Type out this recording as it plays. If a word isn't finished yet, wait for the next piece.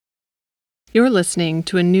You're listening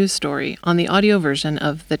to a news story on the audio version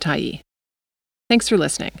of The Tyee. Thanks for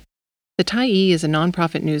listening. The Tyee is a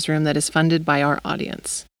nonprofit newsroom that is funded by our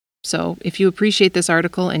audience. So if you appreciate this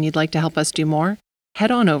article and you'd like to help us do more,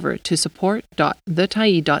 head on over to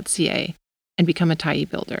support.thetyee.ca and become a Tyee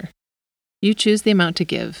builder. You choose the amount to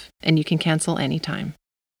give, and you can cancel anytime.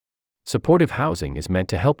 Supportive housing is meant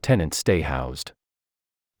to help tenants stay housed.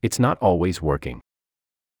 It's not always working.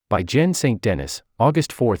 By Jen St. Denis,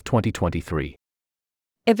 August 4, 2023.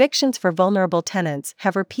 Evictions for vulnerable tenants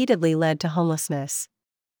have repeatedly led to homelessness.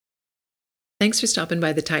 Thanks for stopping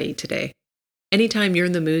by the Tyee today. Anytime you're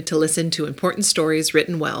in the mood to listen to important stories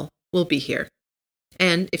written well, we'll be here.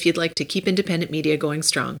 And if you'd like to keep independent media going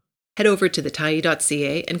strong, head over to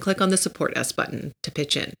thetyee.ca and click on the Support Us button to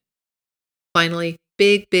pitch in. Finally,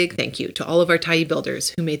 big thank you to all of our Tyee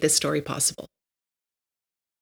builders who made this story possible.